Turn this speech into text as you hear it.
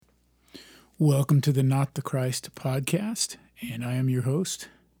Welcome to the Not the Christ podcast, and I am your host,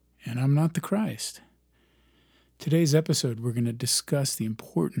 and I'm not the Christ. Today's episode, we're going to discuss the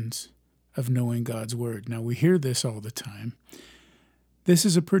importance of knowing God's Word. Now, we hear this all the time. This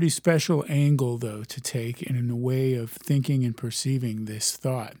is a pretty special angle, though, to take in a way of thinking and perceiving this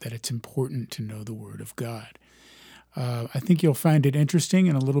thought that it's important to know the Word of God. I think you'll find it interesting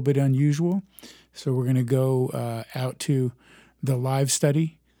and a little bit unusual. So we're going to go out to the live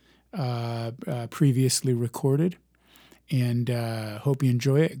study previously recorded, and hope you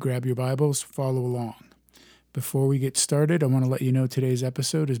enjoy it. Grab your Bibles, follow along. Before we get started, I want to let you know today's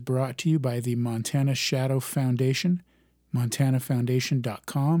episode is brought to you by the Montana Shadow Foundation,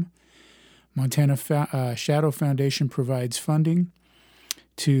 montanafoundation.com. Montana Shadow Foundation provides funding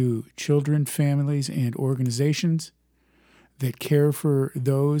to children, families, and organizations that care for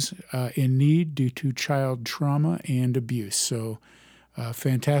those in need due to child trauma and abuse. So,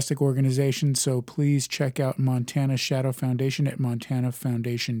 fantastic organization. So please check out Montana Shadow Foundation at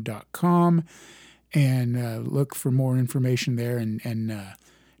montanafoundation.com and look for more information there and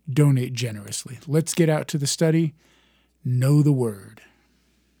donate generously. Let's get out to the study. Know the Word.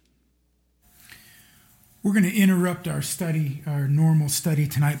 We're going to interrupt our study, our normal study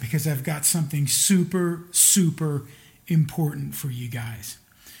tonight, because I've got something super important for you guys.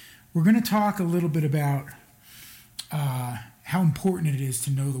 We're going to talk a little bit about how important it is to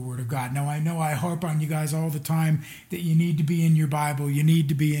know the Word of God. Now, I know I harp on you guys all the time that you need to be in your Bible. You need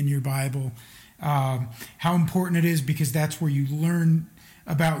to be in your Bible. How important it is, because that's where you learn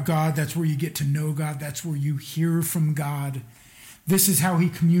about God. That's where you get to know God. That's where you hear from God. This is how He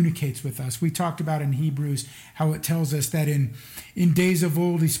communicates with us. We talked about in Hebrews how it tells us that in days of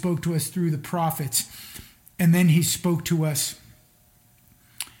old He spoke to us through the prophets, and then He spoke to us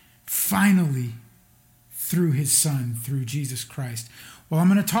finally through His Son, through Jesus Christ. Well, I'm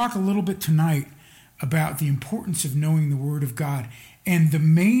going to talk a little bit tonight about the importance of knowing the Word of God. And the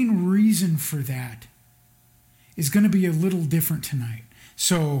main reason for that is going to be a little different tonight.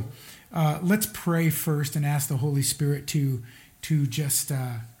 So let's pray first and ask the Holy Spirit to just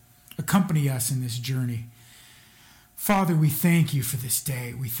accompany us in this journey. Father, we thank you for this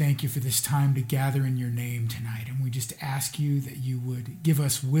day. We thank you for this time to gather in your name tonight. And we just ask you that you would give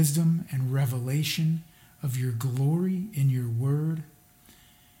us wisdom and revelation of your glory in your word,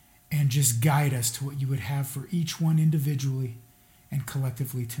 and just guide us to what you would have for each one individually and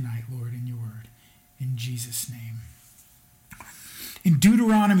collectively tonight, Lord, in your word. In Jesus' name. In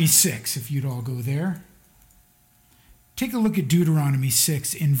Deuteronomy 6, if you'd all go there, take a look at Deuteronomy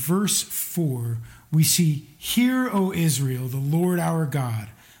 6. In verse 4, we see, "Hear, O Israel, the Lord our God,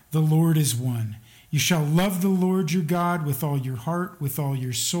 the Lord is one. You shall love the Lord your God with all your heart, with all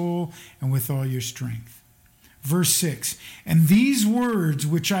your soul, and with all your strength." Verse 6, "And these words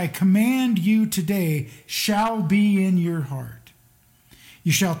which I command you today shall be in your heart.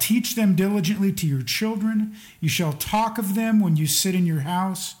 You shall teach them diligently to your children. You shall talk of them when you sit in your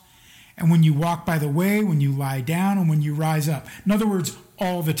house, and when you walk by the way, when you lie down, and when you rise up." In other words,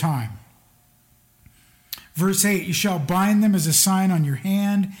 all the time. Verse 8, "You shall bind them as a sign on your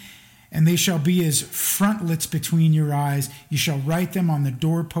hand, and they shall be as frontlets between your eyes. You shall write them on the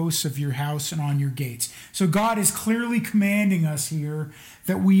doorposts of your house and on your gates." So God is clearly commanding us here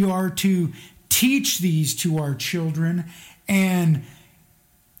that we are to teach these to our children and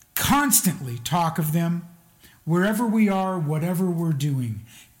constantly talk of them wherever we are, whatever we're doing.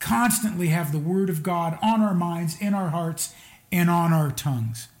 Constantly have the Word of God on our minds, in our hearts, and on our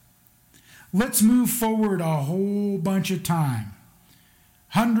tongues. Let's move forward a whole bunch of time.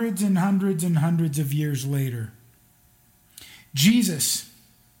 Hundreds and hundreds and hundreds of years later, Jesus,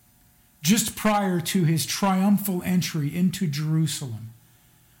 just prior to his triumphal entry into Jerusalem,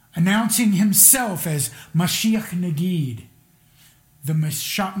 announcing himself as Mashiach Nagid, the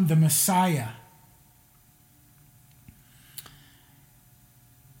Messiah.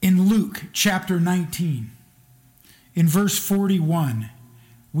 In Luke chapter 19, in verse 41,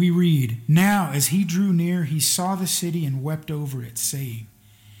 we read, "Now as he drew near, he saw the city and wept over it, saying,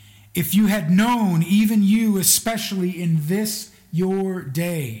 'If you had known, even you, especially in this your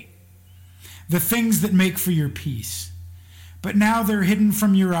day, the things that make for your peace. But now they're hidden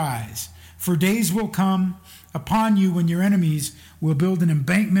from your eyes. For days will come upon you when your enemies will build an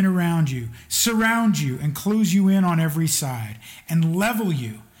embankment around you, surround you, and close you in on every side, and level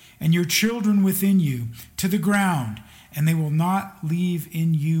you and your children within you to the ground, and they will not leave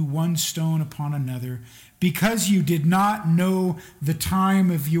in you one stone upon another, because you did not know the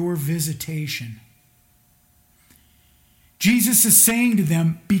time of your visitation.'" Jesus is saying to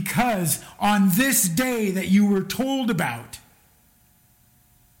them, because on this day that you were told about,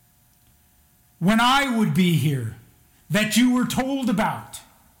 when I would be here that you were told about,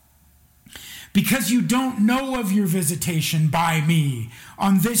 because you don't know of your visitation by me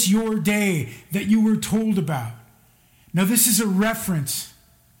on this your day that you were told about. Now this is a reference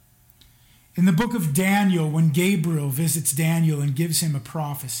in the book of Daniel when Gabriel visits Daniel and gives him a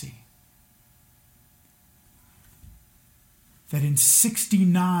prophecy that in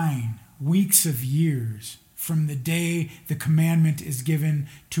 69 weeks of years from the day the commandment is given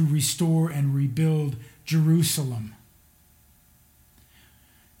to restore and rebuild Jerusalem,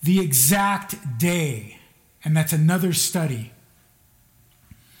 the exact day, and that's another study.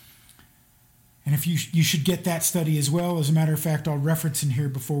 And if you should get that study as well. As a matter of fact, I'll reference in here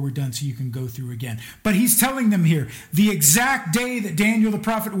before we're done so you can go through again. But he's telling them here, the exact day that Daniel the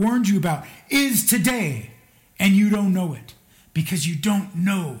prophet warned you about is today, and you don't know it because you don't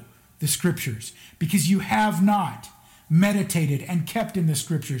know the scriptures, because you have not meditated and kept in the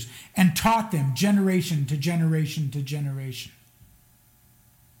scriptures and taught them generation to generation to generation.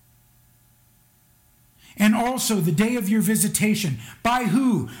 And also the day of your visitation. By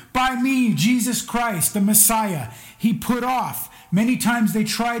who? By me, Jesus Christ, the Messiah. He put off. Many times they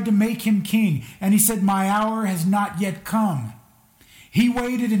tried to make him king. And he said, my hour has not yet come. He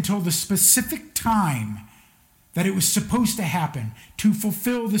waited until the specific time that it was supposed to happen to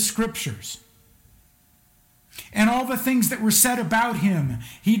fulfill the scriptures. And all the things that were said about him.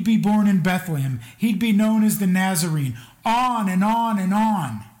 He'd be born in Bethlehem. He'd be known as the Nazarene. On and on and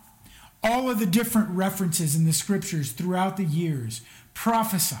on. All of the different references in the scriptures throughout the years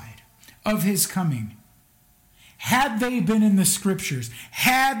prophesied of his coming. Had they been in the scriptures,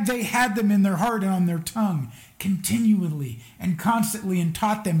 had they had them in their heart and on their tongue continually and constantly and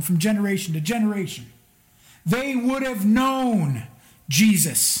taught them from generation to generation, they would have known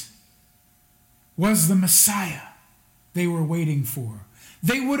Jesus was the Messiah they were waiting for.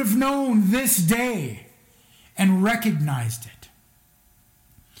 They would have known this day and recognized it.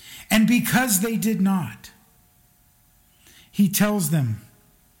 And because they did not, he tells them,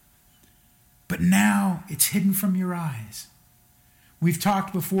 but now it's hidden from your eyes. We've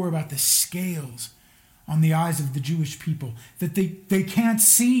talked before about the scales on the eyes of the Jewish people, that they can't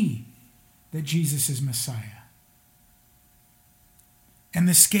see that Jesus is Messiah. And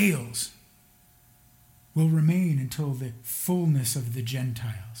the scales will remain until the fullness of the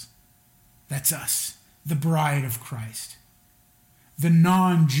Gentiles. That's us, the bride of Christ. The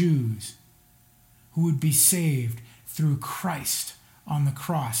non-Jews who would be saved through Christ on the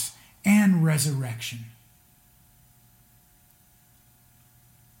cross and resurrection.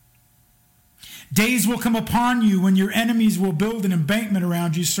 Days will come upon you when your enemies will build an embankment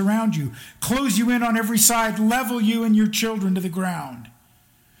around you, surround you, close you in on every side, level you and your children to the ground.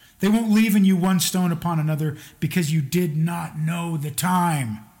 They won't leave in you one stone upon another because you did not know the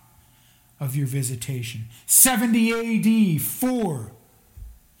time of your visitation. 70 AD, 4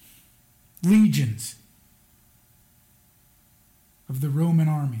 legions of the Roman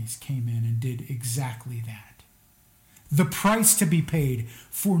armies came in and did exactly that. The price to be paid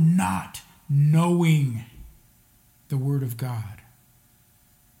for not knowing the Word of God.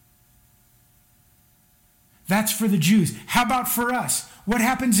 That's for the Jews. How about for us? What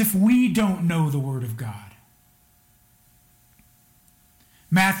happens if we don't know the Word of God?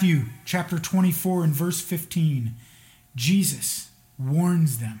 Matthew chapter 24 and verse 15, Jesus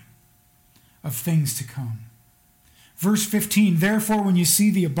warns them of things to come. Verse 15, therefore when you see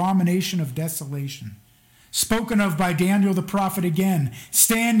the abomination of desolation, spoken of by Daniel the prophet again,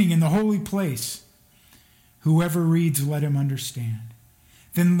 standing in the holy place, whoever reads, let him understand.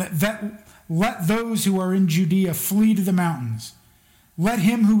 Then let those who are in Judea flee to the mountains. Let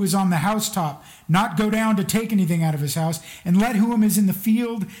him who is on the housetop not go down to take anything out of his house, and let whom is in the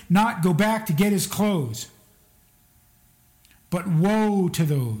field not go back to get his clothes. But woe to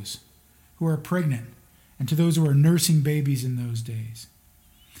those who are pregnant and to those who are nursing babies in those days.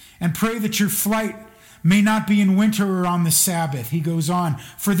 And pray that your flight may not be in winter or on the Sabbath. He goes on,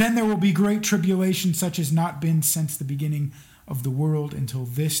 for then there will be great tribulation such as not been since the beginning of the world until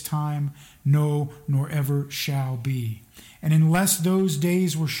this time, no, nor ever shall be. And unless those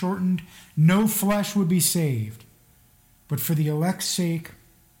days were shortened, no flesh would be saved. But for the elect's sake,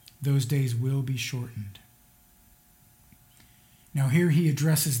 those days will be shortened. Now here he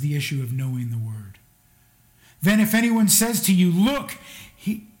addresses the issue of knowing the Word. Then if anyone says to you, look,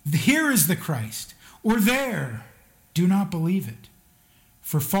 here is the Christ, or there, do not believe it.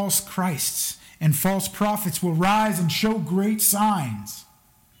 For false Christs and false prophets will rise and show great signs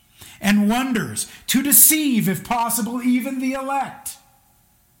and wonders to deceive, if possible, even the elect.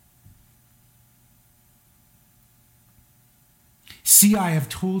 See, I have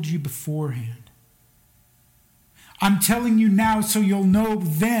told you beforehand. I'm telling you now so you'll know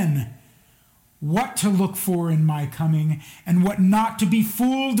then what to look for in my coming and what not to be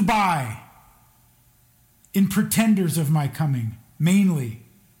fooled by in pretenders of my coming, mainly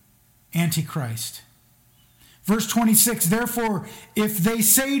Antichrist. Verse 26, therefore, if they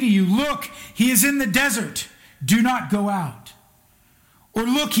say to you, look, he is in the desert, do not go out. Or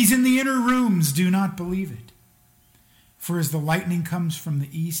look, he's in the inner rooms, do not believe it. For as the lightning comes from the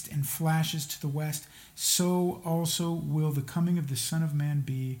east and flashes to the west, so also will the coming of the Son of Man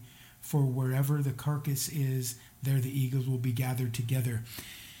be. For wherever the carcass is, there the eagles will be gathered together.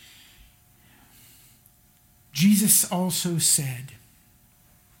 Jesus also said,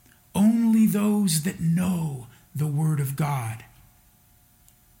 only those that know the word of God,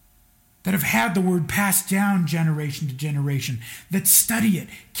 that have had the word passed down generation to generation, that study it,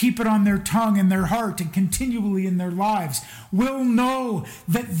 keep it on their tongue and their heart and continually in their lives, will know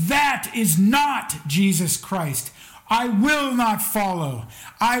that that is not Jesus Christ. I will not follow.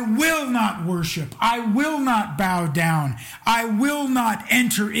 I will not worship. I will not bow down. I will not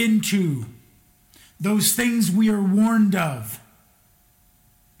enter into those things we are warned of.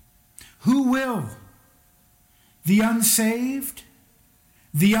 Who will? The unsaved?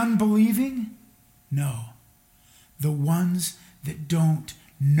 The unbelieving? No. The ones that don't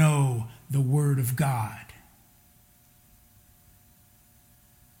know the Word of God.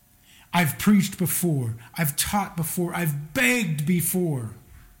 I've preached before. I've taught before. I've begged before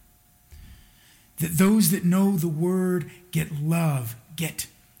that those that know the Word get love, get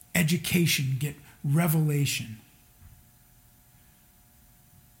education, get revelation.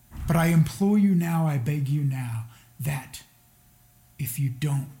 But I implore you now, I beg you now, that if you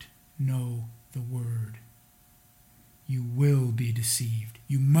don't know the Word, you will be deceived.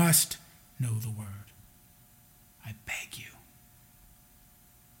 You must know the Word. I beg you.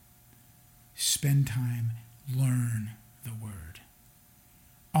 Spend time, learn the Word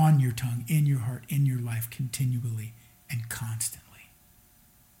on your tongue, in your heart, in your life, continually and constantly.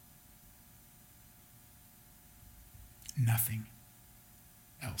 Nothing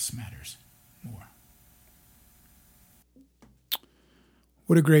else matters more.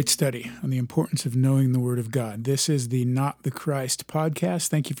 What a great study on the importance of knowing the Word of God. This is the Not the Christ podcast.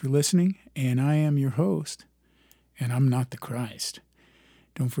 Thank you for listening, and I am your host, and I'm not the Christ.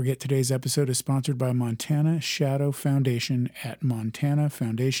 Don't forget, today's episode is sponsored by Montana Shadow Foundation at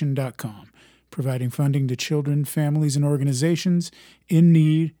montanafoundation.com, providing funding to children, families, and organizations in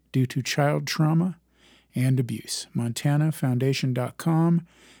need due to child trauma and abuse. montanafoundation.com.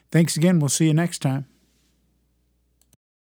 Thanks again. We'll see you next time.